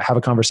 reach out, have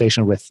a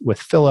conversation with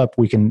Philip.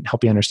 We can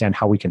help you understand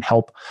how we can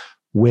help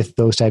with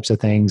those types of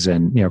things,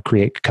 and,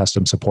 create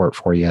custom support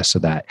for you so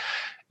that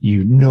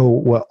you know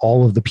what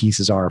all of the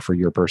pieces are for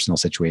your personal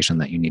situation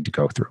that you need to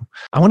go through.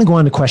 I want to go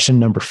on to question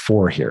number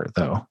 4 here,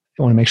 though.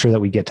 I want to make sure that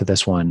we get to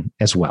this one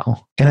as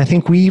well. And I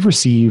think we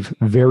receive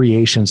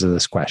variations of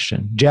this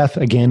question. Jeff,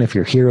 again, if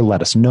you're here,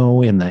 let us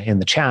know in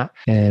the chat.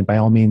 And by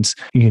all means,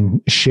 you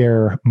can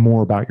share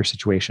more about your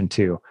situation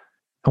too.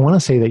 I want to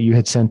say that you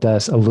had sent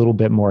us a little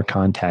bit more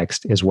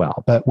context as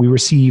well, but we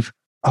receive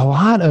a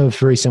lot of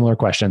very similar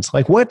questions,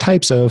 like what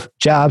types of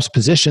jobs,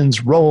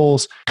 positions,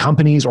 roles,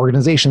 companies,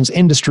 organizations,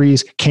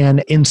 industries can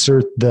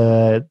insert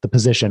the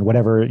position,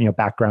 whatever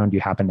background you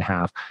happen to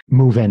have,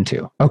 move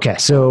into. Okay,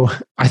 so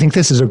I think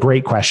this is a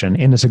great question,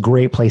 and it's a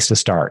great place to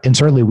start. And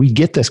certainly we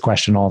get this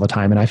question all the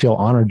time, and I feel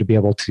honored to be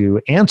able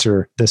to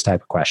answer this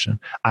type of question.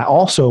 I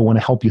also want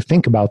to help you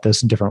think about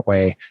this a different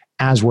way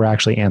as we're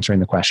actually answering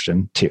the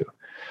question too.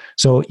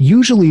 So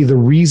usually the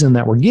reason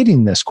that we're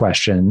getting this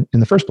question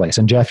in the first place,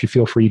 and Jeff, you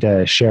feel free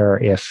to share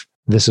if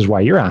this is why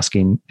you're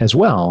asking as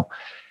well,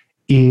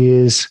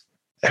 is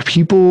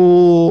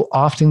people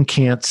often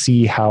can't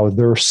see how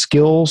their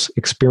skills,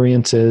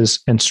 experiences,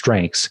 and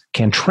strengths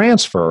can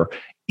transfer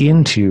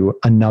into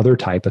another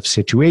type of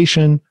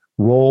situation,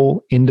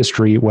 role,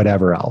 industry,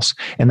 whatever else.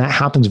 And that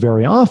happens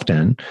very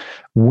often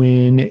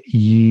when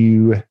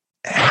you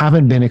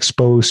haven't been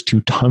exposed to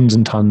tons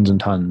and tons and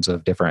tons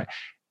of different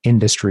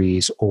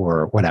industries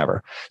or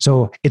whatever.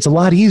 So it's a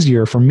lot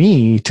easier for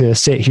me to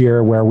sit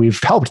here where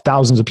we've helped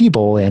thousands of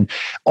people in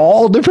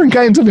all different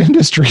kinds of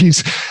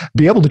industries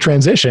be able to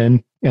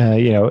transition,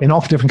 in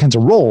all different kinds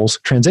of roles,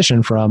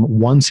 transition from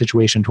one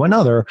situation to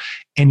another.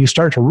 And you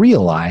start to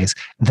realize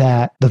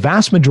that the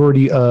vast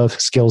majority of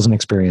skills and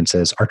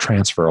experiences are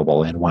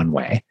transferable in one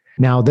way.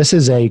 Now, this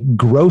is a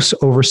gross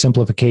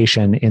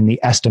oversimplification in the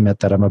estimate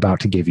that I'm about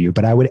to give you,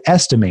 but I would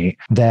estimate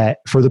that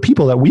for the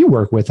people that we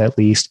work with, at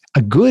least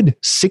a good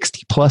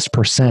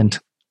 60+%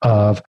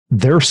 of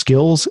their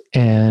skills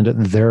and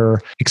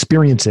their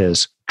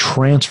experiences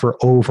transfer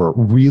over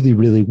really,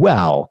 really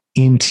well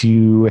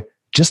into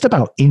just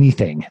about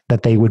anything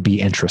that they would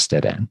be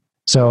interested in.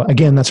 So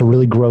again, that's a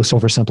really gross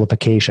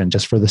oversimplification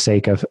just for the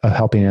sake of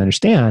helping you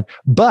understand.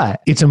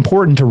 But it's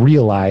important to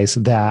realize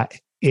that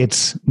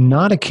it's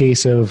not a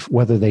case of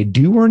whether they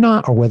do or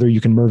not, or whether you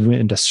can move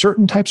into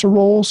certain types of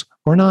roles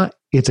or not.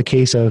 It's a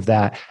case of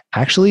that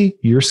actually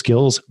your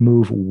skills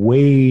move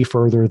way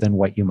further than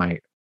what you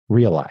might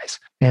realize.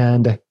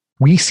 And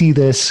we see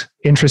this,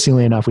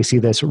 interestingly enough, we see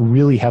this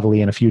really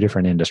heavily in a few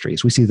different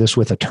industries. We see this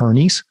with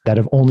attorneys that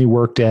have only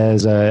worked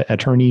as an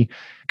attorney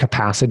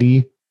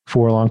capacity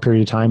for a long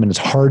period of time. And it's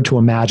hard to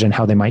imagine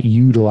how they might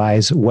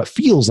utilize what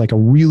feels like a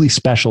really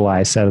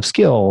specialized set of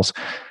skills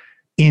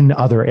in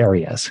other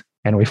areas.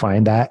 And we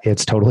find that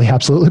it's totally,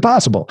 absolutely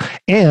possible.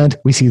 And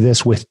we see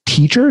this with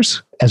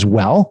teachers as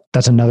well.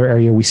 That's another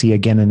area we see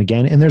again and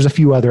again. And there's a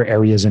few other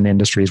areas in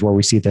industries where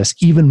we see this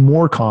even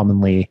more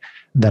commonly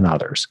than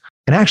others.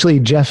 And actually,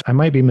 Jeff, I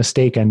might be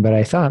mistaken, but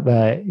I thought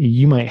that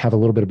you might have a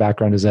little bit of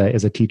background as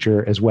a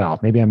teacher as well.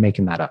 Maybe I'm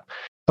making that up.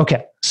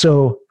 Okay,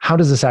 so how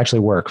does this actually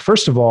work?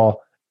 First of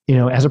all,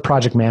 as a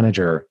project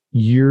manager,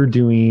 you're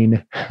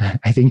doing,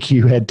 I think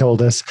you had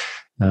told us,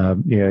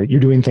 you're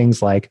doing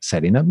things like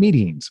setting up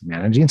meetings,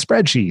 managing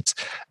spreadsheets,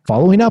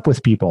 following up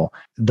with people,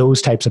 those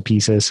types of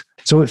pieces.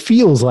 So it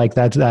feels like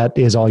that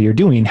is all you're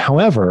doing.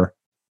 However,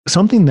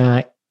 something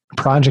that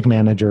project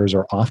managers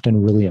are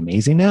often really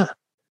amazing at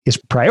is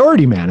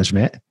priority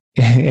management.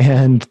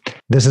 And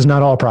this is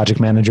not all project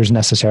managers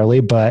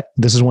necessarily, but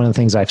this is one of the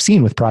things I've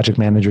seen with project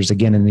managers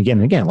again and again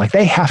and again. Like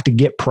they have to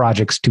get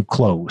projects to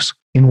close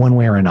in one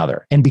way or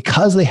another. And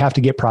because they have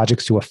to get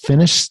projects to a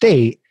finished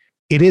state,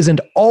 it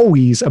isn't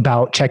always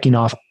about checking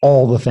off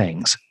all the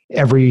things,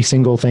 every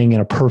single thing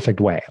in a perfect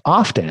way.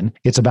 Often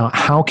it's about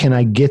how can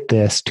I get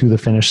this to the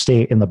finished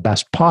state in the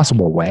best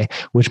possible way,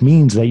 which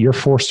means that you're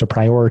forced to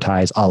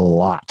prioritize a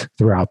lot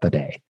throughout the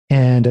day.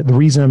 And the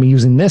reason I'm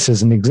using this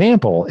as an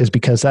example is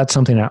because that's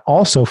something I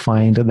also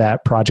find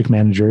that project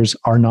managers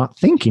are not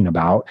thinking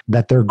about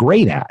that they're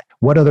great at.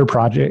 What other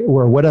project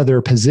or what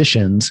other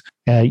positions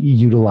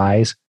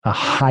utilize a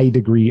high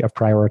degree of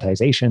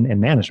prioritization and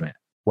management?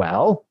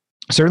 Well,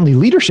 certainly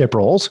leadership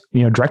roles,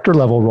 director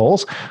level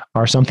roles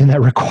are something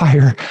that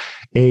require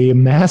a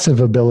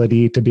massive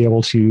ability to be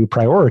able to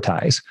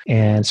prioritize.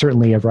 And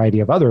certainly a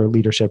variety of other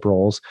leadership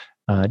roles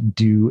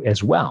do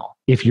as well.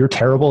 If you're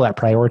terrible at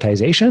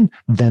prioritization,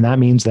 then that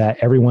means that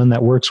everyone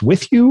that works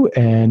with you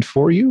and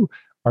for you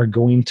are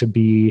going to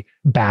be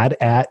bad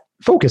at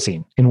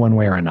focusing in one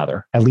way or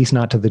another, at least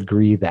not to the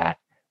degree that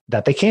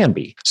they can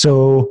be.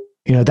 So,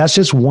 that's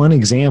just one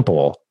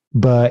example.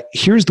 But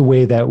here's the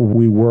way that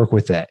we work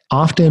with it.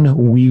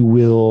 Often we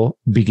will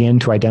begin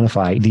to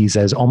identify these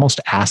as almost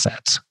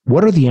assets.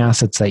 What are the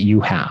assets that you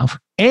have?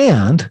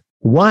 And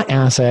what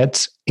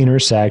assets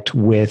intersect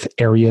with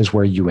areas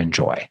where you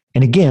enjoy?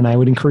 And again, I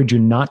would encourage you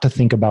not to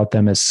think about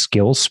them as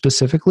skills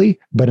specifically,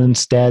 but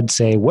instead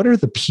say, what are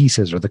the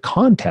pieces or the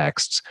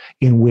contexts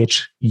in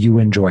which you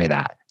enjoy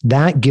that?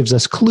 That gives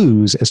us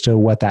clues as to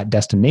what that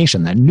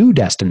destination, that new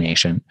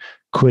destination,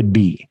 could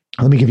be.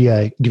 Let me give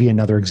you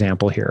another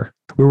example here.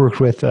 We worked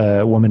with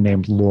a woman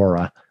named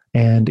Laura,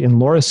 and in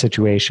Laura's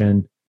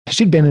situation,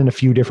 she'd been in a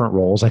few different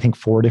roles, I think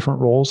 4 different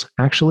roles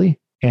actually.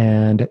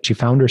 And she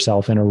found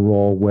herself in a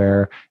role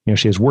where,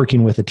 she was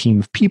working with a team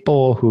of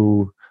people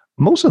who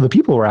most of the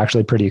people were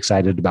actually pretty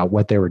excited about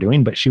what they were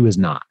doing, but she was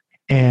not.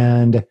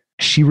 And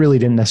she really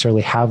didn't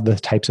necessarily have the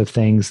types of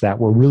things that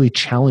were really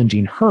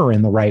challenging her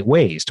in the right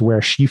ways to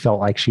where she felt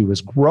like she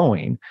was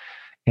growing.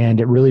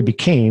 And it really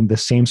became the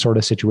same sort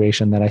of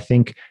situation that I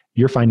think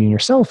you're finding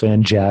yourself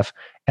in, Jeff,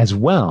 as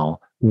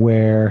well,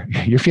 where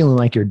you're feeling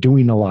like you're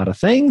doing a lot of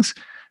things,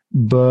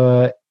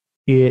 but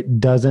it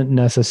doesn't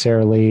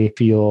necessarily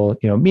feel,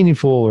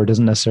 meaningful, or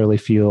doesn't necessarily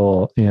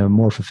feel,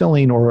 more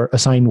fulfilling, or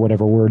assign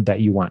whatever word that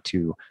you want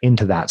to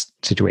into that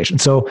situation.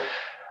 So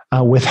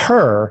with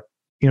her,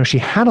 she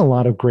had a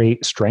lot of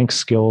great strengths,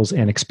 skills,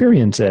 and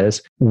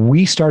experiences.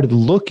 We started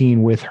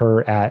looking with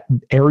her at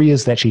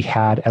areas that she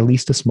had at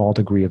least a small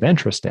degree of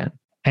interest in.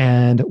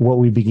 And what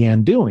we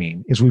began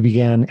doing is we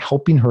began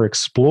helping her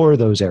explore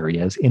those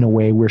areas in a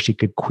way where she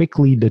could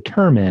quickly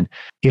determine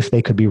if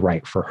they could be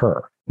right for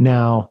her.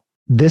 Now,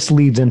 this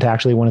leads into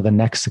actually one of the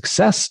next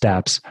success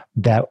steps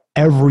that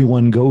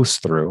everyone goes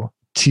through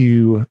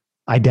to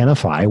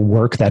identify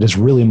work that is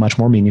really much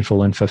more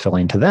meaningful and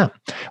fulfilling to them.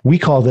 We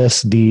call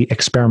this the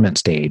experiment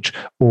stage,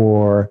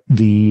 or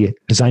the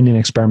designing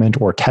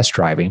experiment, or test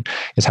driving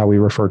is how we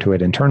refer to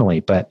it internally.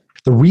 But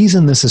the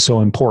reason this is so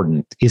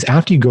important is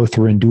after you go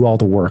through and do all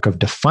the work of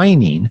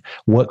defining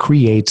what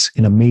creates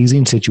an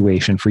amazing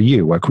situation for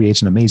you, what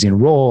creates an amazing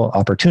role,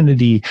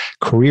 opportunity,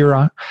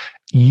 career,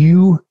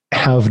 you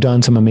have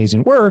done some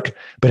amazing work,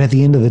 but at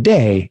the end of the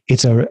day,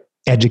 it's a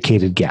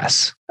educated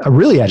guess, a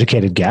really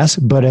educated guess.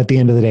 But at the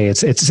end of the day,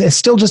 it's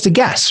still just a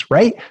guess,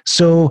 right?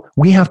 So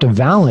we have to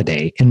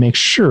validate and make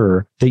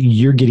sure that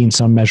you're getting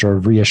some measure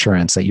of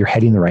reassurance that you're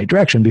heading the right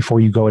direction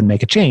before you go and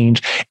make a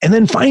change, and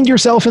then find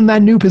yourself in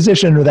that new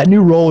position or that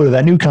new role or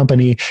that new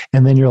company.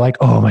 And then you're like,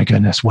 oh my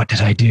goodness, what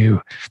did I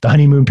do? The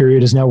honeymoon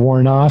period is now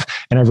worn off,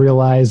 and I've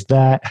realized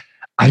that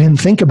I didn't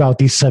think about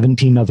these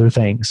 17 other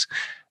things.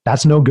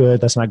 That's no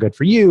good. That's not good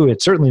for you.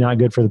 It's certainly not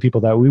good for the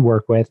people that we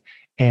work with.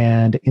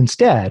 And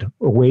instead,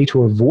 a way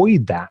to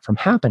avoid that from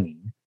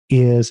happening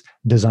is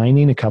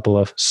designing a couple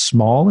of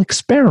small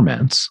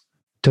experiments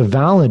to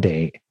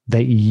validate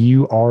that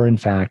you are, in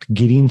fact,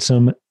 getting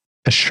some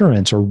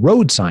assurance or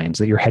road signs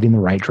that you're heading the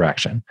right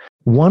direction.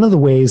 One of the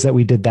ways that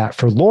we did that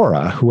for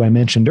Laura, who I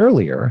mentioned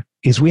earlier,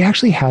 is we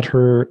actually had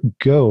her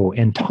go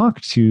and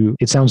talk to,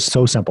 it sounds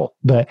so simple,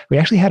 but we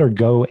actually had her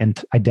go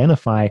and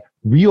identify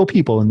real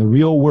people in the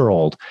real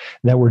world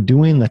that were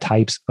doing the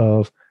types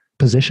of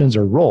positions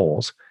or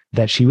roles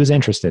that she was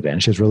interested in.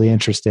 She was really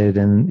interested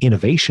in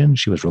innovation.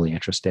 She was really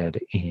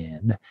interested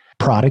in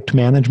product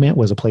management,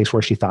 was a place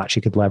where she thought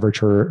she could leverage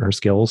her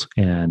skills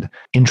and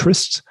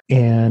interests.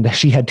 And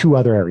she had two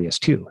other areas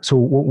too. So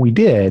what we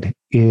did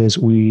is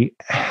we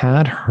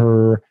had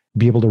her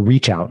be able to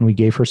reach out, and we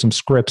gave her some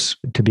scripts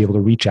to be able to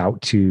reach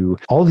out to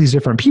all of these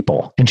different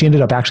people. And she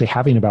ended up actually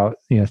having about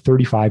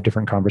 35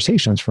 different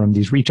conversations from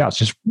these reach outs,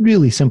 just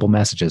really simple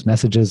messages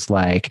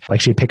like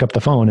she'd pick up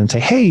the phone and say,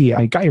 hey,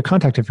 I got your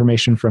contact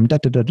information from da,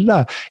 da, da, da,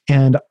 da.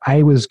 And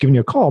I was giving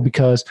you a call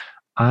because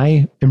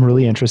I am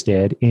really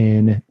interested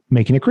in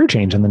making a career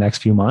change in the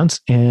next few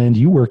months, and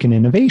you work in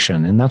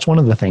innovation. And that's one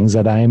of the things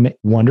that I'm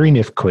wondering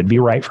if could be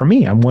right for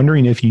me. I'm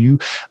wondering if you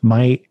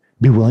might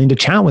be willing to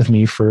chat with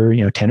me for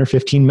 10 or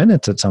 15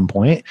 minutes at some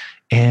point.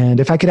 And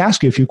if I could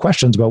ask you a few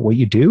questions about what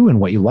you do and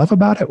what you love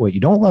about it, what you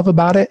don't love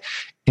about it.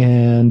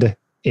 And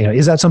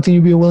is that something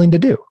you'd be willing to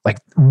do? Like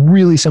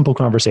really simple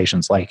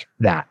conversations like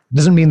that.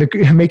 Doesn't mean that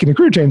making a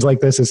career change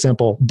like this is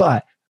simple,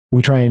 but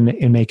we try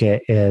and make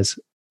it as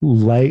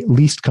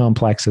least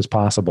complex as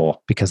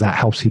possible, because that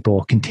helps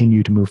people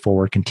continue to move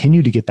forward,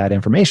 continue to get that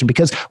information.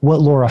 Because what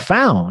Laura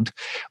found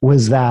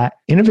was that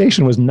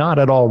innovation was not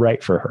at all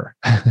right for her.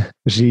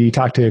 She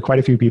talked to quite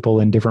a few people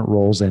in different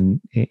roles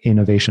and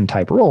innovation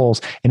type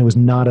roles, and it was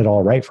not at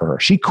all right for her.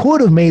 She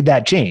could have made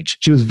that change.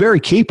 She was very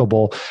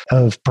capable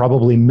of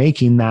probably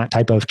making that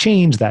type of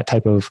change, that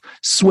type of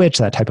switch,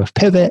 that type of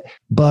pivot,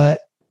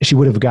 but she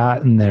would have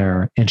gotten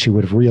there and she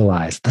would have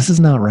realized this is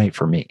not right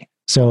for me.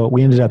 So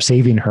we ended up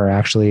saving her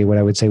actually what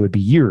I would say would be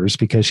years,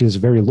 because she was a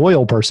very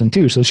loyal person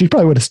too. So she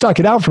probably would have stuck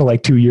it out for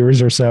like 2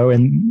 years or so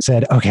and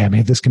said, okay, I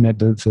made this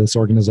commitment to this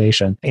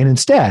organization. And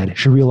instead,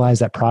 she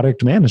realized that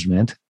product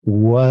management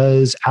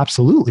was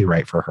absolutely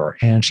right for her.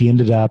 And she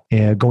ended up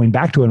going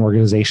back to an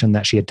organization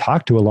that she had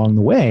talked to along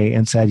the way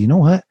and said, you know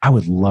what, I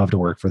would love to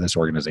work for this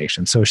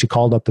organization. So she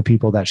called up the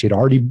people that she had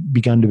already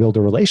begun to build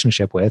a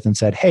relationship with and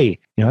said, hey,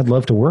 I'd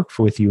love to work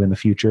with you in the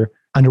future.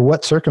 Under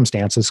what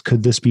circumstances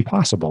could this be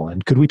possible?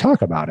 And could we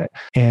talk about it?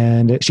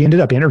 And she ended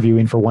up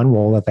interviewing for one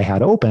role that they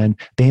had open.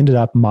 They ended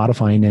up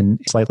modifying and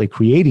slightly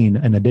creating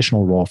an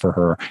additional role for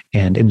her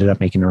and ended up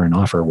making her an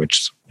offer,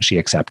 which she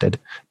accepted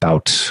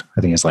about,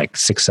 I think it's like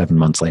 6-7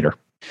 months later.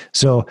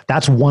 So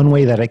that's one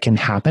way that it can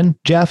happen,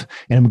 Jeff.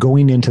 And I'm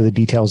going into the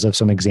details of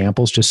some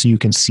examples just so you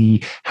can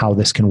see how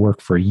this can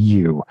work for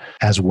you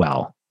as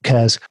well.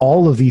 Because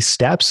all of these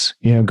steps,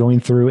 going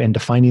through and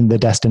defining the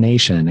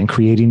destination and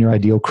creating your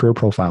ideal career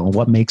profile and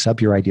what makes up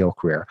your ideal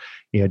career,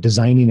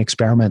 designing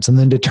experiments and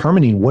then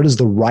determining what is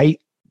the right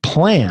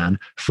plan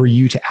for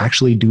you to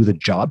actually do the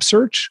job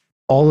search,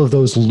 all of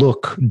those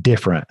look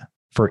different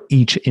for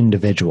each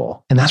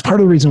individual. And that's part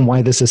of the reason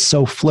why this is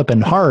so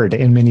flippin' hard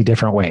in many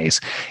different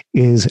ways,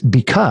 is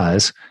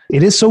because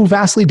it is so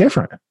vastly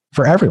different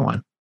for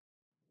everyone.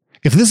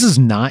 If this is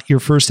not your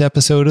first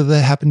episode of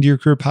the Happen to Your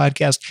Career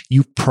podcast,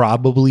 you've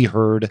probably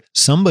heard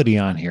somebody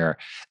on here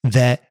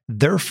that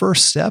their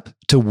first step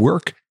to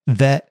work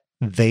that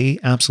they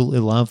absolutely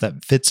love,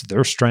 that fits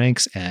their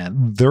strengths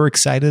and they're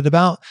excited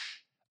about,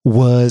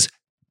 was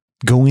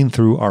going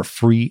through our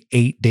free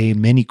 8-day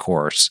mini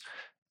course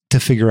to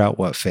figure out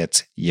what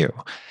fits you.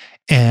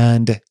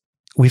 And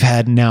we've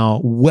had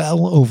now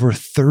well over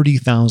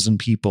 30,000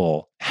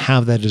 people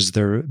have that as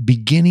their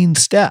beginning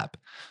step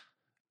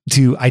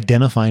to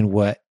identifying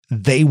what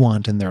they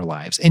want in their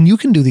lives. And you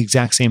can do the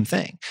exact same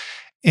thing.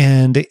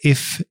 And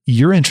if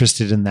you're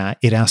interested in that,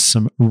 it asks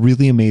some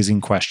really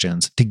amazing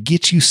questions to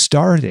get you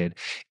started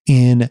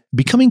in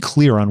becoming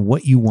clear on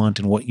what you want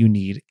and what you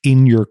need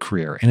in your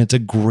career. And it's a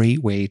great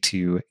way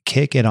to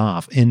kick it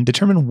off and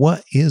determine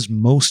what is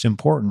most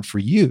important for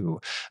you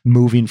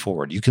moving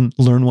forward. You can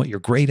learn what you're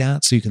great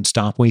at so you can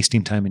stop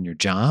wasting time in your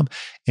job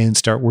and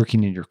start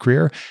working in your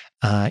career.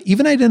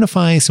 Even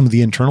identify some of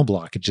the internal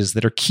blockages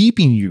that are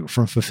keeping you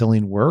from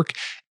fulfilling work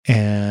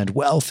and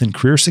wealth and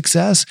career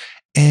success,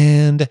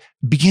 and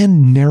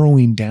begin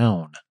narrowing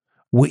down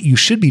what you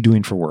should be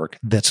doing for work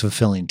that's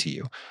fulfilling to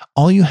you.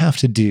 All you have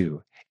to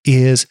do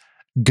is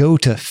go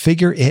to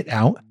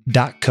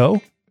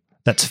figureitout.co.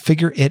 That's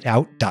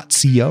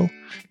figureitout.co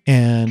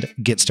and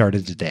get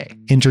started today.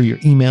 Enter your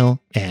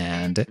email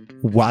and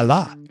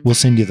voila, we'll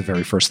send you the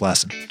very first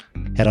lesson.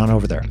 Head on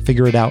over there,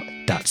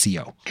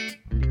 figureitout.co.